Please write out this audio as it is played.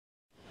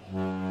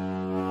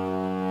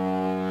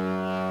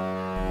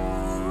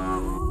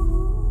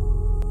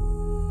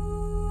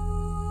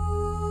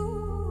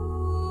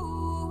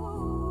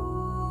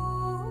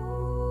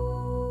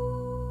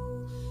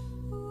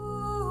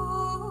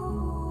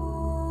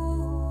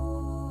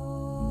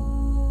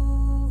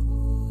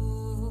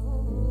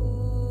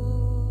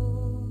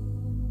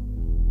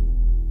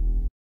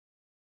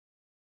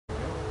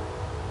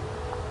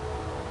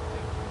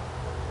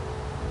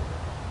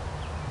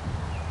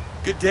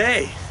Good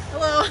day.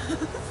 Hello.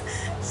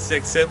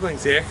 6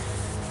 siblings here.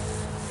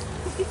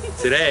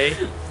 Today,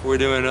 we're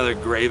doing another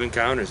Grave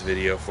Encounters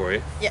video for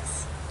you.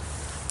 Yes.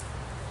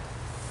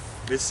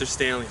 Mr.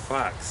 Stanley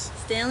Fox.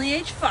 Stanley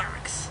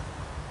H.Fox.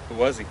 Who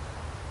was he?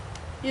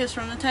 He was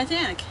from the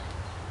Titanic.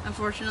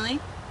 Unfortunately,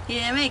 he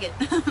didn't make it.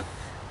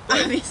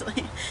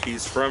 Obviously.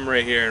 He's from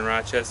right here in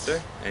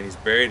Rochester, and he's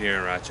buried here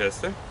in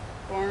Rochester.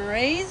 Born and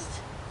raised.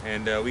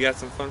 And we got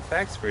some fun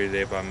facts for you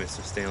today about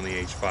Mr. Stanley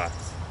H. Fox.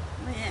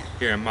 Oh, yeah.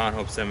 Here in Mount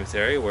Hope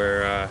Cemetery,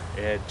 where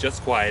it had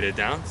just quieted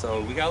down,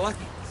 so we got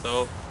lucky.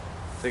 So,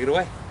 take it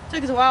away.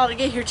 Took us a while to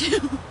get here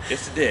too.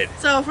 Yes, it did.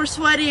 So if we're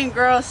sweaty and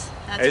gross,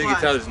 that's As you why.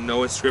 can tell, there's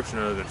no inscription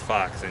other than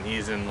Fox, and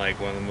he's in like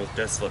one of the most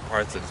desolate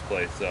parts of this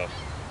place. So.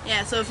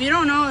 Yeah. So if you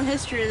don't know the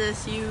history of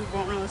this, you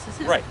won't know this is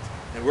him. Right.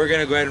 And we're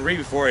gonna go ahead and read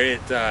before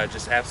it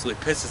just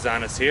absolutely pisses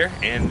on us here,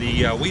 and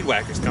the weed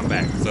whackers come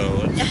back.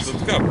 So let's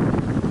go.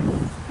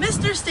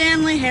 Mr.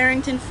 Stanley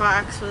Harrington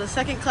Fox was a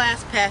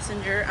second-class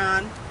passenger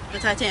on the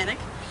Titanic.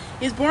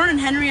 He was born in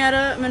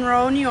Henrietta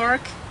Monroe, New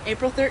York,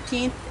 April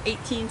 13th,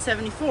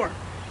 1874.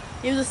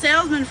 He was a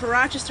salesman for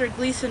Rochester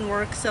Gleason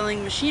Works,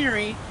 selling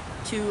machinery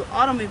to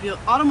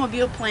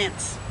automobile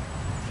plants.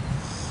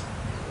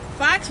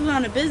 Fox was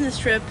on a business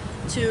trip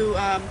to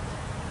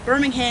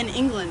Birmingham,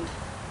 England,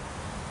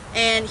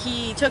 and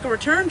he took a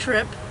return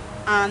trip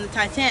on the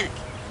Titanic.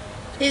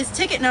 His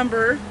ticket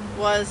number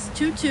was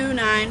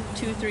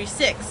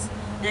 229236,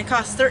 and it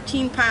cost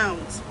 13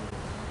 pounds.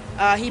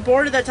 He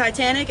boarded the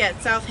Titanic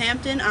at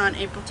Southampton on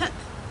April 10th.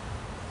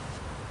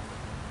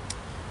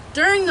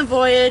 During the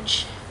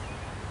voyage,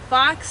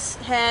 Fox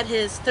had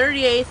his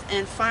 38th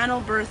and final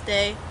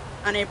birthday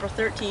on April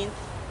 13th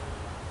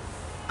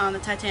on the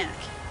Titanic.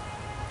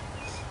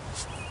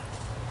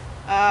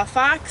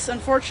 Fox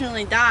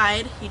unfortunately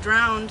died. He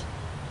drowned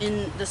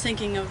in the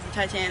sinking of the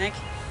Titanic,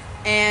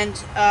 and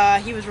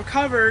he was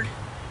recovered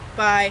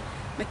by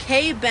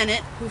McKay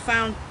Bennett, who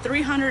found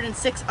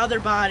 306 other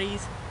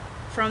bodies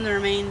from the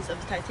remains of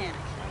the Titanic.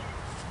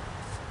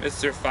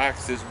 Mr.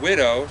 Fox's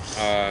widow,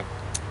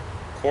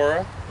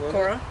 Cora.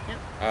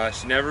 Yep.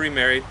 She never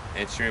remarried,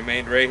 and she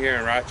remained right here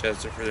in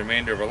Rochester for the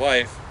remainder of her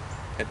life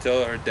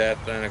until her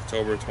death on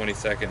October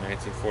 22nd,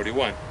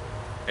 1941.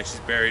 And she's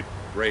buried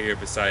right here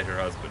beside her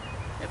husband.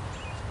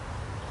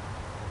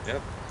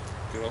 Yep.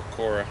 Good old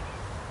Cora.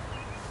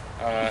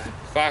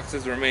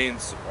 Fox's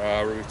remains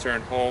were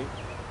returned home,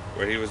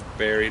 where he was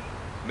buried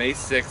May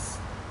 6,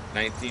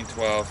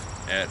 1912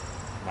 at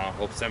Mount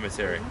Hope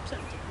Cemetery,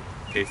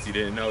 in case you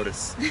didn't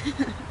notice.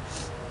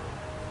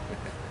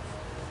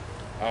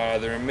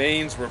 The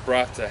remains were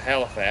brought to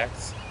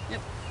Halifax,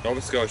 Nova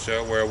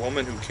Scotia, where a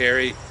woman who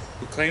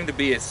claimed to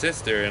be a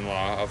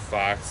sister-in-law of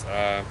Fox,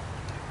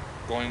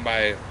 going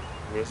by,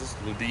 what is this,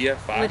 Lydia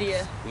Fox?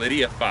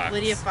 Lydia Fox.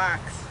 Lydia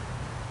Fox.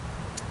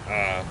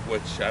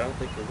 Which I don't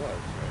think it was,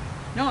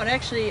 right? No, it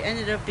actually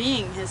ended up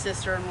being his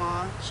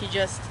sister-in-law. She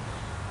just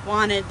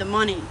wanted the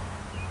money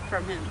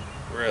from him.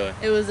 Really?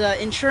 It was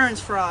insurance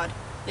fraud,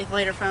 they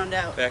later found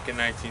out. Back in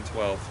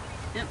 1912.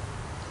 Yep.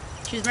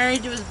 She was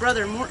married to his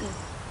brother, Morton.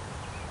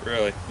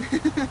 Really?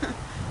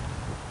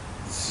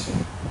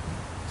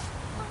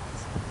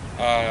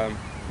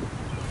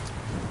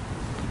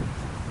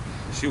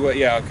 She was,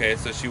 yeah, okay,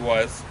 so she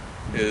was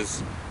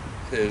his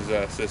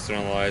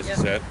sister-in-law, as you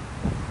said,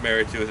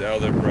 married to his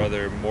elder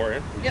brother,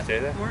 Morton. Did you say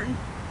that? Morton.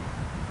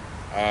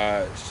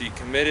 She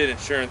committed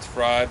insurance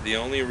fraud. The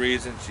only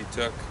reason she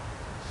took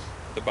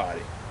the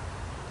body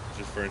was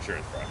just for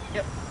insurance fraud.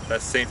 Yep.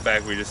 That's the same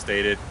fact we just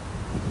stated.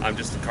 I'm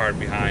just a card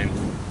behind,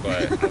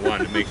 but I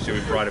wanted to make sure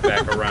we brought it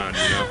back around,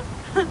 you know?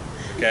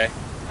 Okay?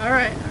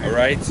 Alright.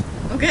 Alright?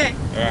 Okay.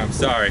 Alright, I'm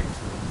sorry.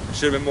 I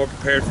should have been more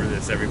prepared for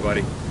this,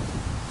 everybody.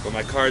 But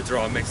my cards are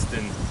all mixed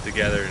in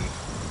together. And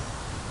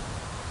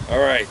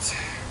alright.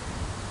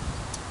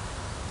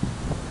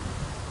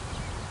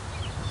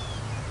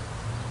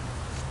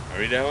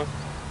 Read that one?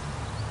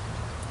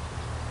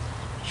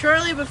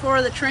 Shortly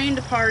before the train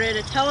departed,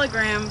 a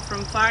telegram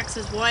from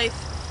Fox's wife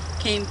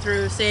came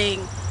through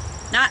saying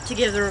not to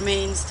give the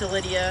remains to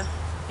Lydia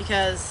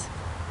because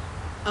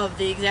of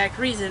the exact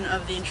reason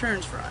of the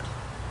insurance fraud.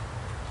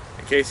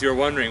 In case you were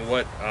wondering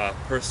what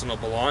personal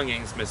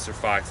belongings Mr.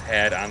 Fox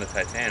had on the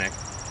Titanic,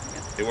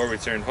 they were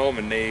returned home,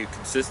 and they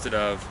consisted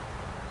of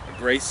a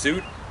gray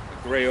suit,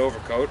 a gray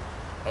overcoat,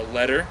 a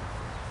letter,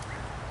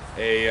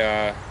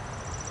 a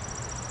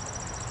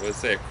what does it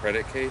say, a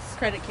credit case?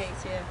 Credit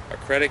case, yeah. A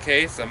credit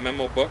case, a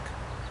memo book,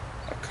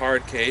 a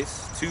card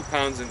case, 2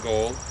 pounds in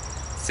gold,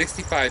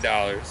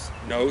 $65,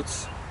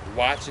 notes,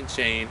 watch and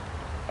chain,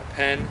 a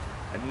pen,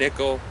 a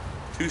nickel,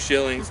 2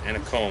 shillings, and a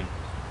comb.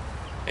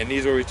 And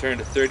these were returned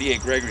to 38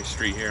 Gregory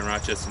Street here in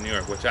Rochester, New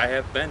York, which I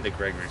have been to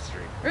Gregory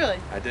Street. Really?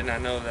 I did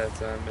not know that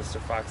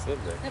Mr. Fox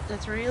lived there. Yep,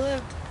 that's where he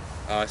lived.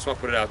 I just want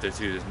to put it out there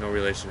too, there's no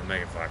relation to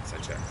Megan Fox, I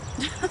checked.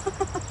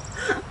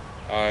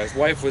 His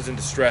wife was in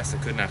distress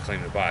and could not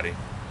claim the body,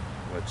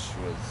 which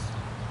was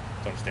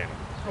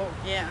understandable. Oh,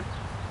 yeah.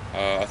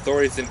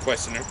 Authorities didn't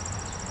question her,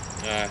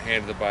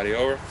 handed the body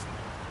over.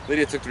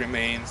 Lydia took the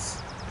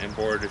remains and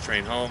boarded a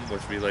train home,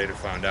 which we later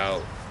found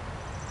out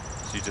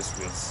she just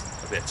was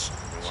a bitch.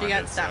 She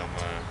got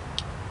stopped.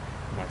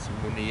 Want some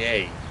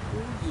Mounier.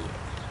 Ooh, yeah.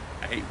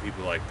 I hate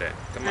people like that.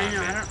 Come on, I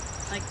know, man. I don't,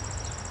 like,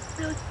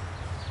 really?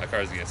 My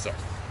car's gonna suck.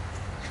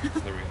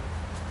 There we go.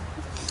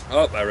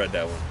 Oh, I read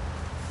that one.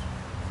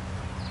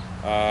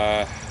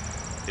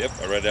 Yep,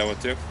 I read that one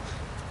too.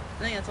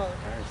 I think that's all the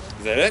cars.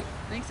 Is that it?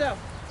 I think so.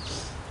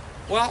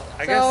 Well,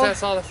 I guess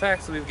that's all the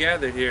facts we've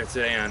gathered here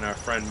today on our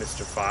friend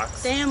Mr. Fox.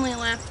 Stanley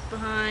left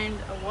behind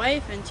a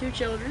wife and 2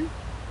 children,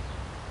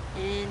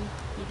 and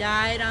he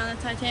died on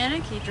the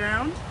Titanic. He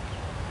drowned,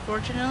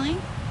 fortunately,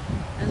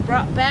 and was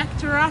brought back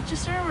to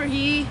Rochester, where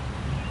he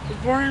was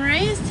born and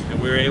raised.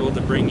 And we were able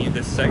to bring you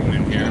this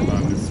segment here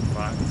about Mr.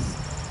 Fox.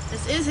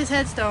 This is his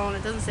headstone.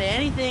 It doesn't say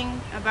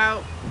anything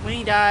about when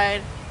he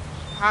died,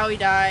 how he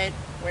died,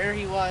 where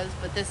he was,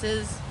 but this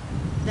is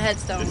the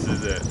headstone. This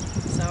is it.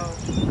 So.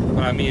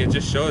 But I mean, it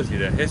just shows you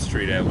the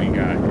history that we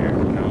got here.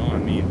 You know, I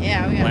mean,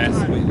 Yeah, we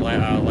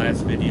got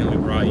last video we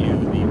brought you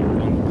the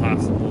one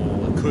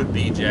possible, it could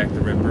be Jack the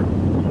Ripper.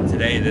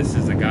 Today, this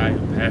is a guy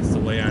who passed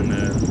away on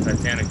the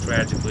Titanic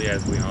tragically,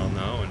 as we all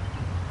know, and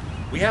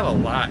we have a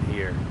lot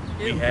here.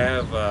 We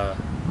have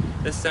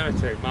this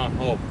cemetery, Mount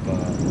Hope.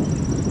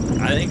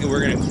 I think we're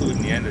going to include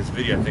in the end of this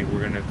video, I think we're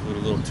going to include a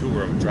little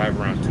tour, a drive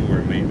around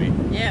tour maybe.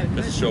 Yeah,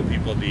 just to show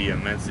people the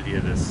immensity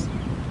of this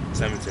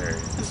cemetery.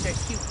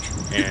 Cemetery's huge.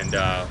 And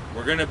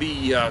we're going to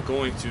be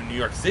going to New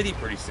York City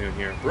pretty soon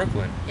here in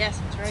Brooklyn. Yes,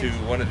 that's right. To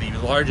one of the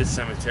largest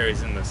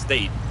cemeteries in the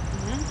state.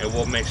 Mm-hmm. And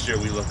we'll make sure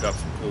we look up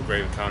some cool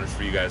grave encounters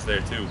for you guys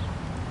there too.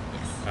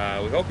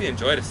 Yes. We hope you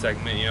enjoyed the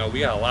segment. You know, we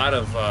got a lot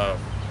of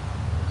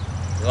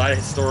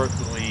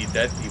historically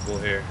dead people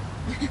here.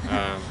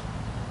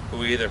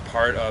 Who are either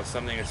part of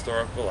something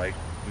historical like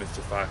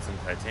Mr. Fox and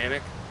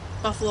Titanic.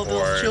 Buffalo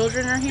Bill's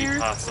children are here. The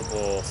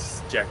possible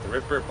Jack the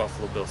Ripper,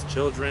 Buffalo Bill's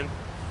children.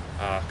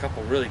 A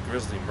couple really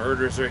grisly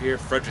murders are here.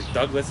 Frederick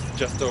Douglass is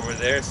just over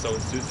there, so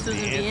is Susan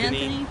B.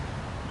 Anthony.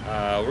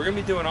 We're going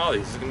to be doing all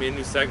these. This is going to be a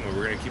new segment.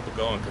 We're going to keep it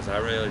going because I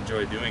really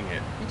enjoy doing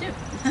it. Me too.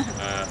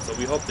 So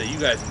we hope that you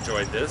guys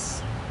enjoyed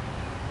this.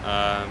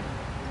 And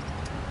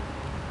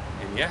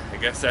yeah, I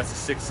guess that's the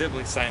 6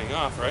 siblings signing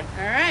off, right?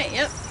 All right,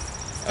 yep.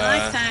 Till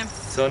next time.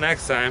 Till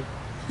next time.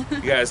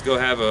 You guys go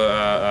have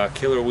a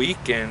killer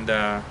week and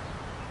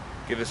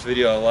give this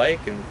video a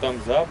like and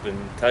thumbs up and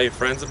tell your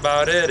friends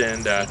about it.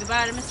 And say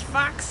goodbye to Mr.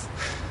 Fox.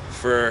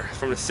 For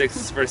the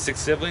 6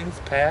 siblings,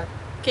 Pat,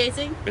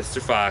 Casey,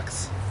 Mr.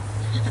 Fox,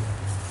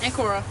 and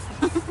Cora.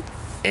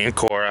 and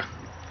Cora.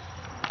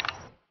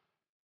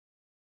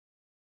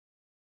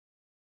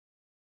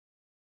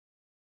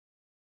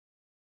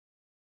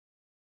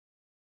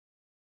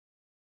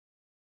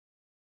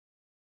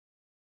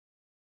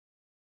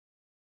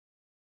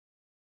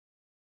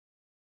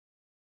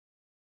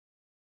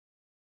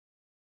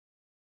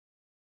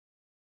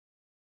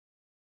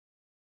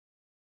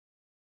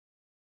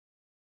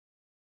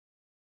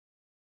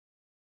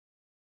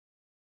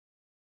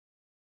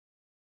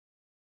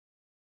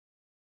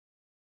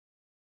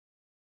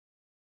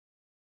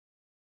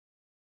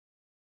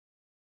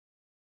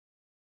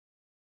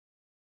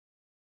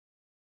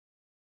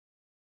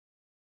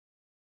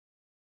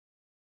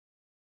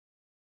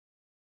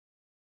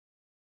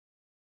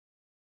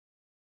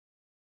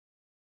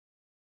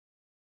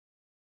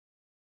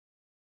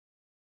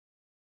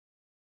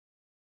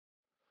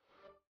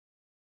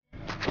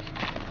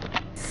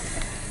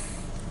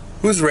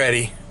 Who's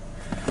ready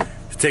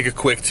to take a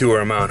quick tour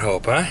of Mount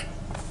Hope, huh?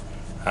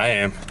 I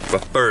am.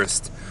 But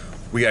first,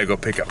 we gotta go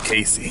pick up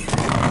Casey,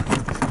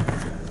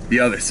 the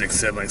other 6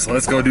 siblings. So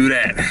let's go do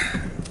that.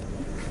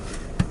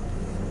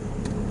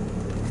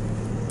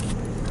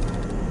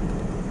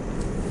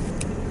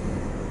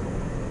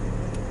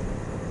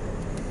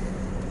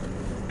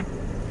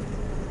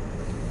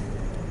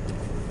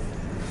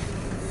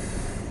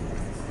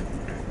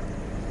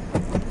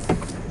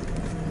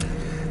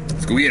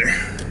 Let's go get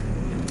her.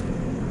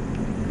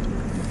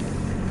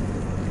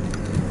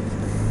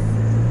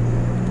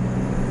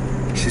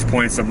 She's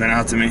pointing something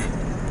out to me.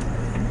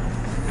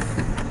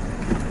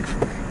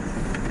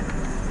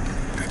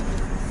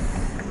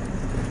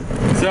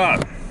 What's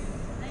up? I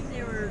think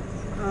they were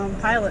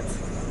pilots.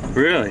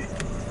 Really?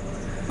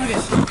 Okay.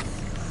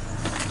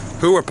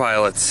 Who were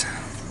pilots?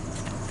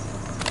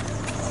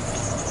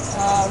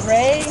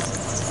 Ray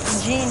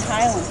and Gene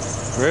Highland.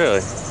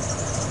 Really?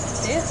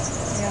 See it?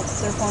 Yep,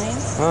 their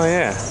planes. Oh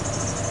yeah.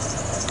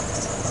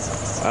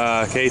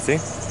 Casey,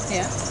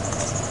 Yeah.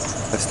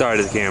 I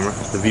started the camera.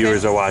 The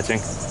viewers are watching.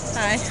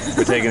 Hi.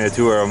 We're taking a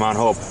tour of Mount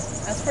Hope.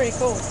 That's pretty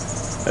cool.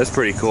 That's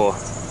pretty cool.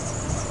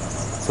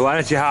 So why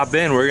don't you hop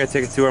in? We're gonna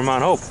take a tour of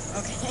Mount Hope.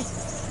 Okay.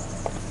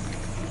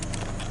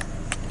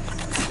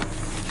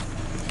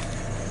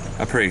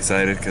 I'm pretty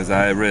excited because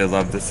I really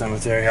love this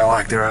cemetery. I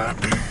locked her out.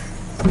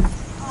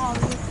 Oh,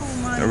 really cool,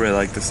 Mike. I really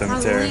like the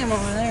cemetery. How's Liam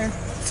over there?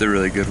 It's a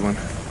really good one.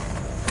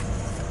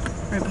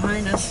 Right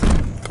behind us.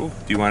 Cool.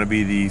 Do you want to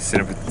be the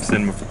cinema?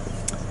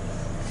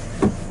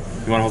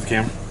 You want to hold the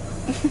camera?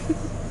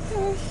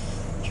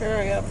 Sure,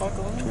 I got a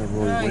buckle.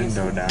 Roll the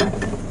window down.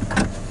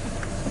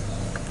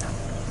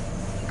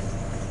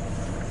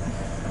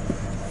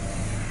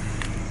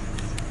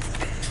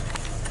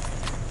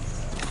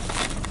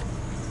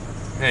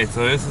 Hey,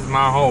 so this is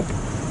my hope.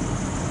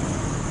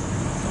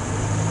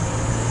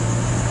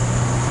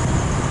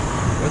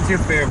 What's your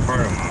favorite part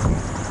of my hope?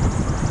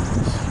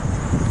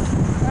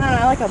 I don't know,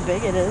 I like how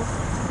big it is.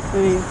 I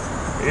mean,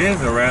 It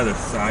is a rather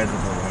sizable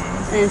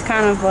one. and it's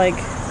kind of like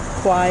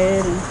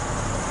quiet and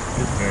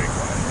It's very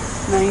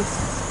quiet. nice.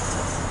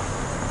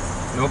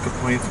 No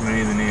complaints from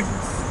any of the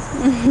neighbors.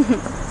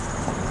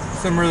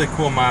 Some really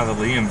cool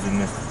mausoleums in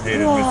this state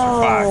of Mr.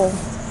 Whoa. Fox.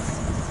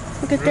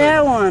 Look at Really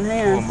that one, Cool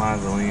man.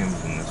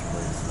 mausoleums in this place.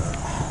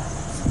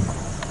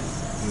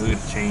 Look at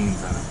the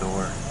chains on the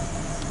door.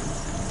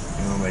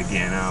 You know, by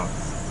getting out.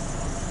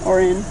 Or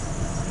in.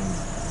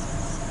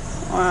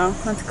 Wow,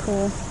 that's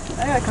cool.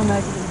 I gotta come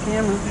back to the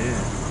camera. Yeah.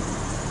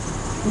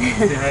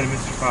 Say hi to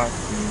Mr. Fox.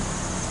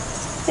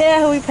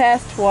 Yeah, we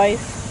passed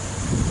twice.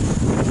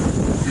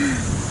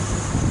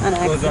 An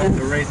Goes up accident.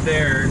 to right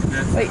there.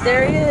 That's Wait, the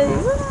there he is.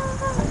 hospital.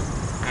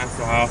 That's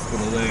the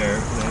hospital there.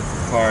 That's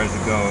as far as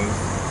it goes.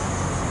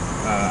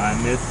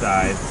 On this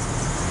side.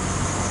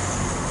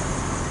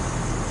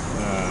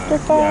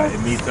 Yeah, it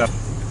meets up.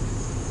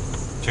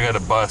 Check out a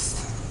bust.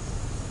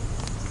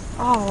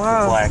 Oh,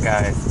 wow. Black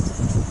eyes.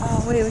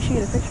 Oh, wait, we should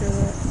get a picture of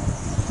that.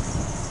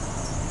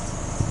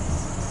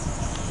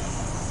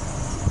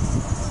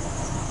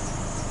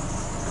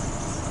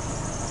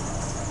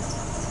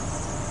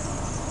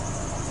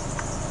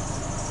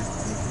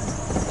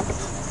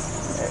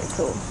 Very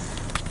cool.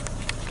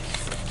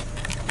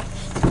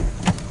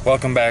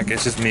 Welcome back.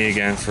 It's just me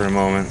again for a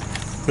moment.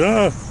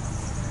 Ah!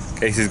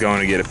 Casey's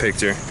going to get a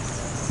picture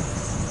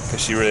because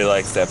she really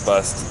likes that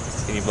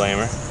bust. Can you blame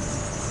her?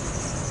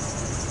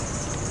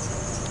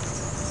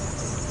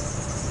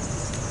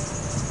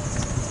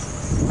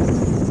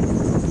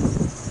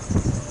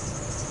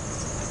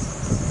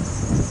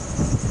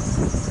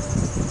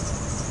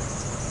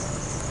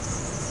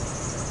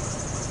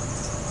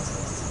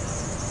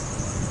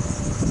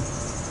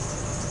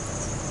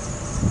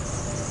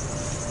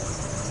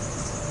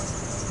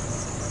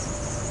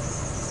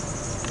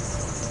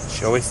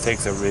 She always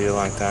takes a really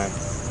long time.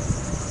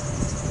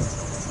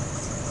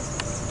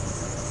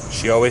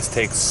 She always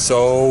takes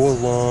so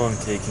long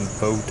taking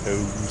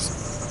photos.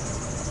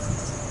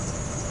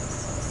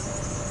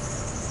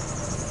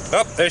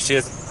 Oh, there she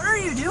is. What are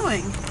you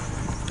doing?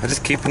 I'm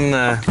just keeping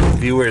the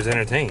viewers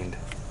entertained.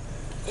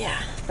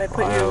 Yeah, by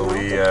putting your mouth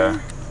We, up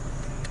there.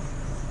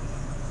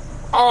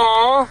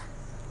 Aww!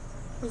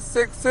 The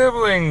sick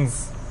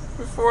siblings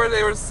before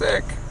they were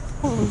sick.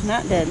 Oh, who's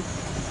not dead?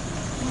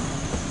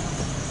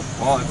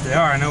 Well, if they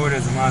are, I know where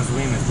there's a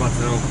mausoleum that's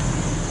busted open.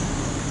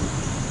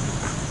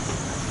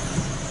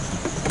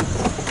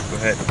 Go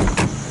ahead.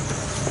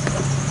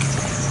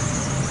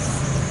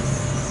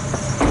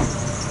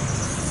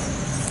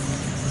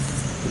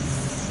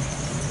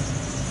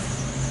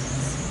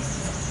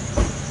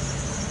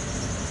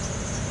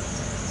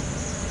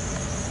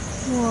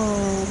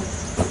 Whoa.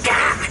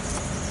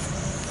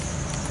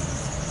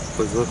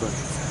 What does it look like?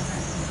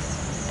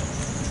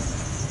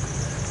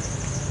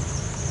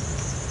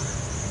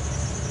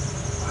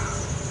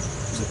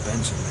 There's a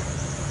bench in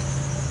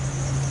there.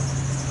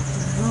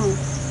 Oh.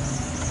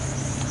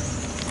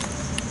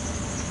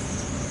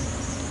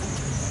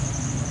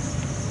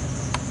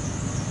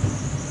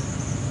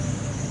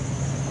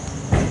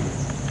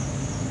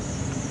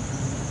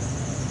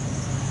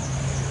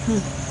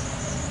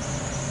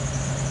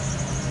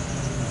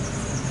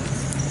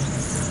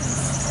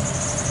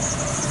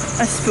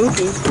 That's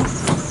spooky.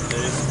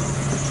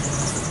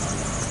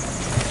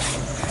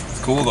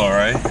 It's cool though,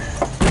 right?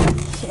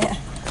 Yeah.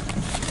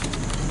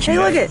 Hey,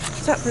 look it.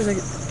 Stop for a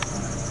second.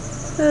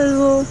 There's a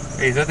little.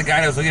 Hey, is that the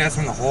guy that was looking at us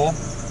from the hole?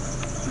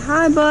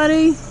 Hi,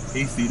 buddy. Did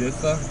he see this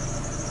stuff?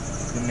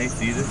 Didn't they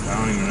see this? I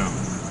don't even know.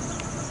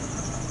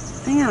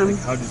 Hang on.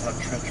 Like how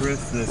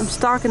treacherous this. I'm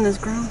stalking this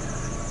ground.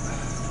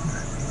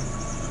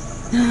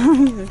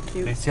 You're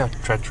cute. They see how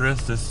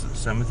treacherous this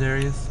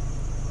cemetery is?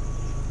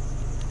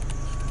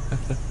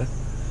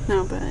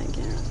 No, but I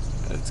can't.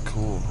 That's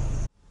cool.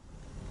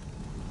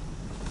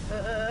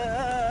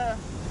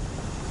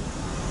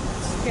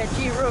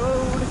 Sketchy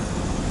road.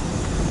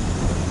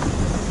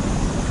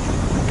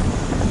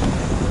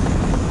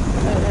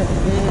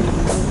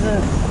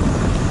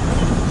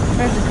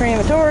 There's the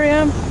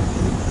crematorium.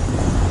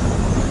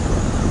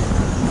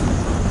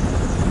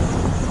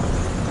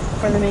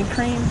 Where they make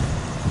cream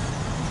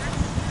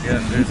Yeah,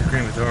 there's a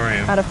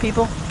crematorium. out of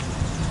people.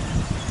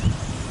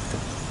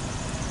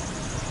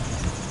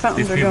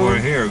 Fountains These are people going.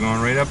 are here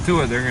going right up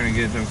to it. They're going to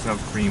get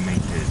themselves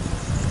cremated.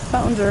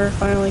 Fountains are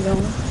finally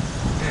going.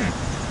 Yeah.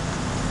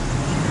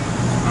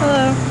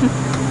 Hello.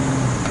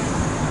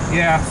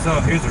 Yeah, so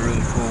here's a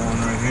really cool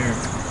one right here.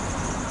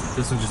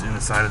 This one's just in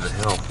the side of the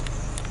hill.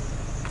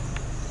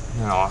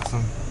 Isn't that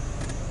awesome?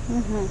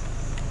 Mm-hmm.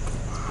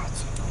 Wow, that's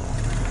so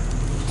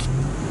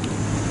cool.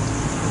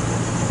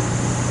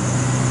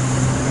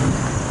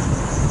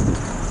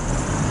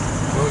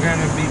 We're going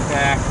to be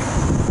back.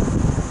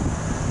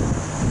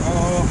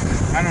 Oh,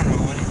 I don't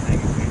know anything.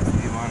 Do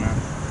you want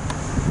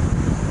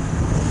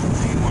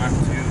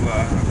to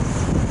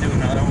do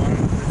another one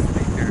this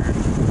week or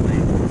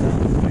wait?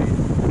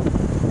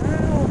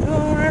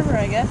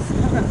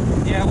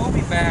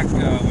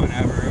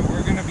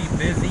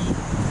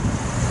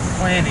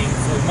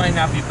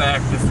 might not be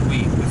back this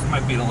week. This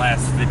might be the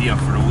last video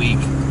for the week.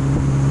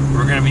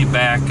 We're gonna be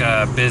back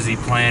busy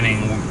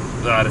planning.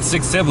 The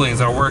 6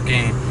 siblings are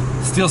working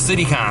Steel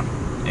City Con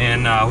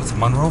in what's it,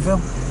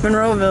 Monroeville?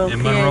 Monroeville. In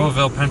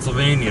Monroeville,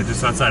 Pennsylvania,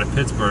 just outside of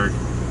Pittsburgh.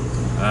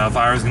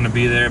 Vira's gonna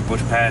be there,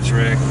 Butch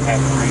Patrick, Pat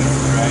Green,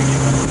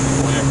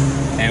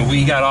 Dragon, and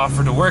we got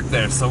offered to work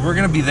there, so we're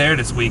gonna be there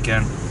this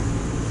weekend.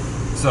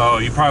 So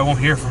you probably won't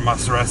hear from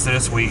us the rest of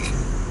this week.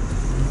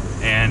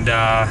 And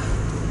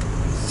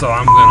so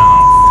I'm going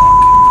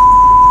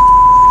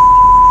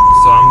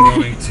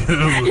to.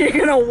 You're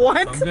gonna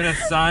what? I'm gonna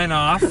sign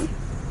off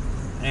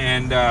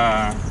and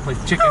play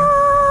chicken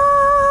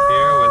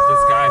here with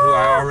this guy who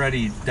I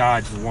already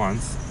dodged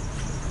once.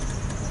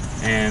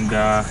 And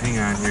hang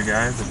on here,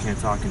 guys. I can't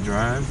talk and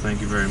drive.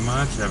 Thank you very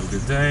much. Have a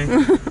good day.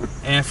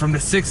 And from the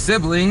 6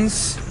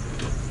 siblings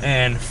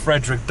and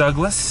Frederick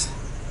Douglass,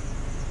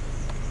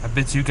 I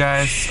bid you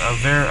guys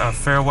a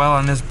farewell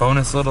on this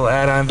bonus little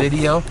add-on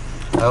video.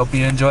 I hope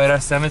you enjoyed our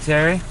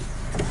cemetery.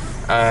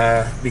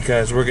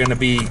 Because we're gonna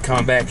be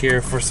coming back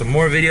here for some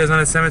more videos on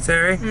the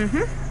cemetery.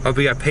 Hope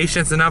you got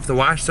patience enough to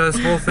watch this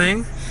whole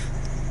thing.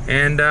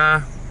 And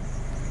have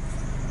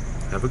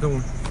a good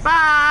one.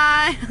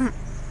 Bye.